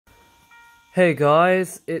Hey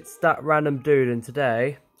guys, it's that random dude, and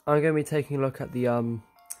today I'm going to be taking a look at the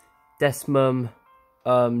Desmume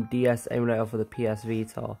DS emulator for the PS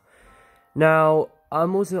Vita. Now,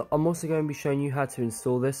 I'm also going to be showing you how to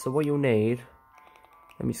install this. So what you'll need,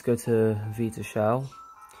 let me just go to Vita Shell.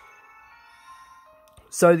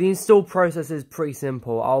 So the install process is pretty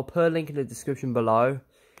simple. I'll put a link in the description below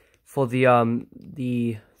for the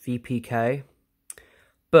VPK.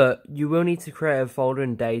 But you will need to create a folder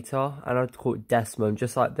in data, and I'd call it Desmume,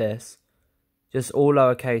 just like this. Just all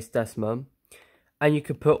lowercase Desmume. And you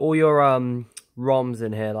could put all your ROMs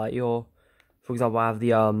in here, like for example, I have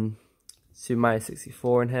the Super Mario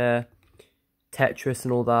 64 in here, Tetris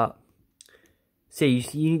and all that. So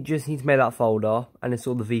you just need to make that folder and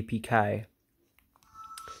install the VPK.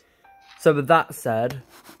 So with that said,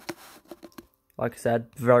 like I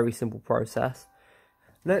said, very simple process.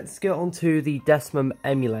 Let's get on to the Desmume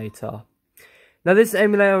emulator. Now this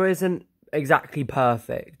emulator isn't exactly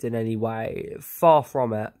perfect in any way, far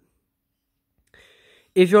from it.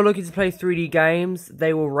 If you're looking to play 3D games,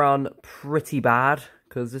 they will run pretty bad,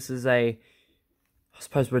 because this is a, I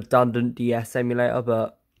suppose, redundant DS emulator,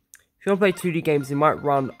 but if you want to play 2D games, it might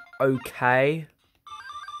run okay.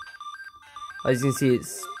 As you can see,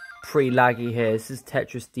 it's pretty laggy here. This is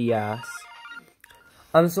Tetris DS.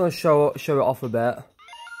 I'm just going to show it off a bit.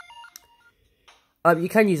 You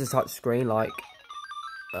can use a touch screen, like,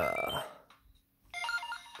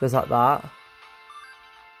 just like that.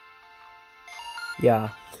 Yeah.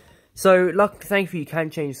 So, thankfully, you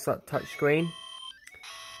can change the touch screen.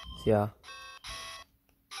 So, yeah.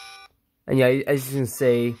 And yeah, as you can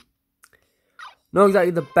see, not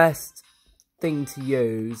exactly the best thing to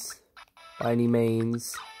use by any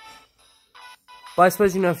means. But I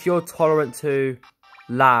suppose, you know, if you're tolerant to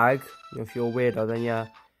lag, you know, if you're a weirdo, then yeah.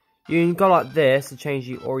 You can go like this to change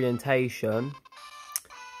the orientation.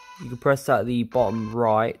 You can press that at the bottom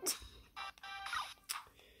right.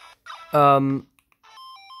 Now I'm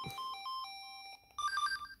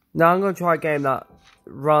going to try a game that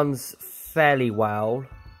runs fairly well.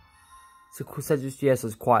 So Tetris DS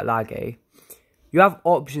is quite laggy. You have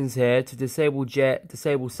options here to disable JIT,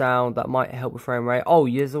 disable sound. That might help with frame rate. Oh,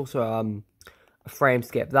 there's also a frame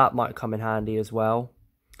skip. That might come in handy as well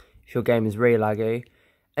if your game is really laggy.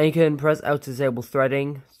 And you can press L to disable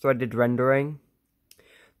threading, threaded rendering.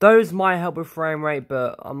 Those might help with frame rate,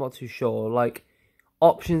 but I'm not too sure. Like,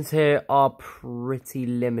 options here are pretty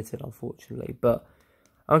limited, unfortunately. But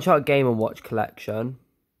I'm going to try a Game & Watch collection,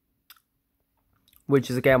 which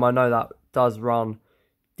is a game I know that does run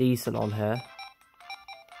decent on here.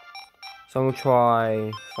 So I'm going to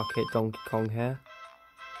try, fuck it, Donkey Kong here.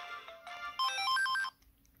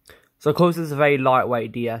 So of course it's a very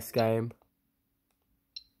lightweight DS game.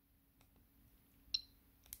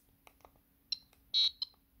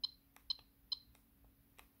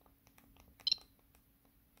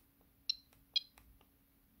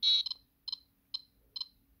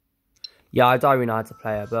 Yeah, I don't really know how to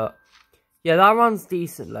play it, but yeah, that runs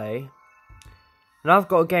decently. And I've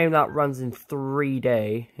got a game that runs in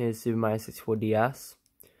 3D. Here's Super Mario 64 DS.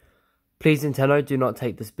 Please, Nintendo, do not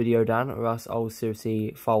take this video down, or else I will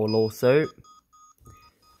seriously file a lawsuit.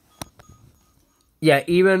 Yeah,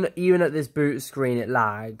 even at this boot screen, it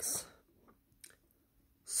lags.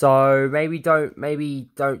 So maybe don't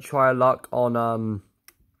try your luck on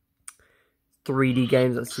 3D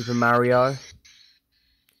games like Super Mario.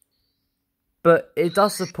 But it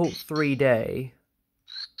does support 3D,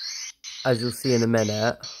 as you'll see in a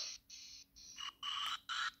minute.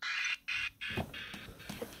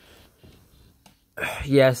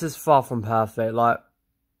 Yeah, this is far from perfect. Like,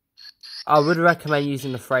 I would recommend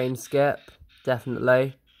using the frame skip,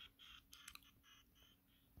 definitely.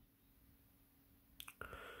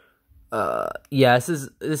 Yeah, this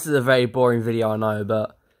is a very boring video, I know,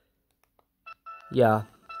 but yeah.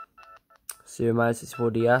 Super Mario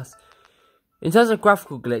 64 DS. In terms of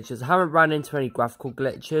graphical glitches, I haven't run into any graphical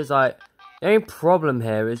glitches. The only problem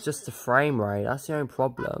here is just the frame rate. That's the only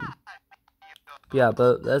problem. Yeah,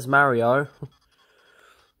 but there's Mario.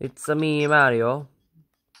 It's me, Mario.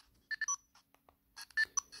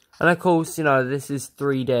 And of course, you know, this is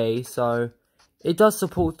 3D, so it does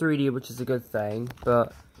support 3D, which is a good thing.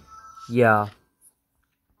 But yeah.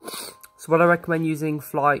 So would I recommend using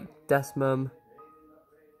Desmume?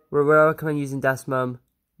 Would I recommend using Desmume?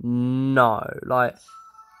 No, like,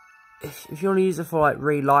 if you want to use it for, like,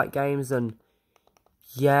 really light games, then,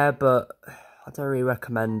 yeah, but I don't really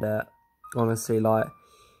recommend it, honestly. Like,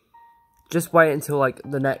 just wait until, like,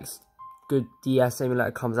 the next good DS emulator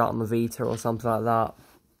comes out on the Vita or something like that.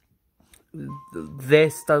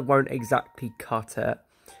 This won't exactly cut it,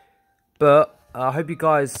 but I hope you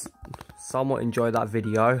guys somewhat enjoyed that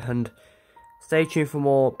video, and stay tuned for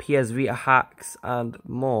more Ps Vita hacks and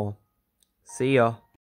more. See ya.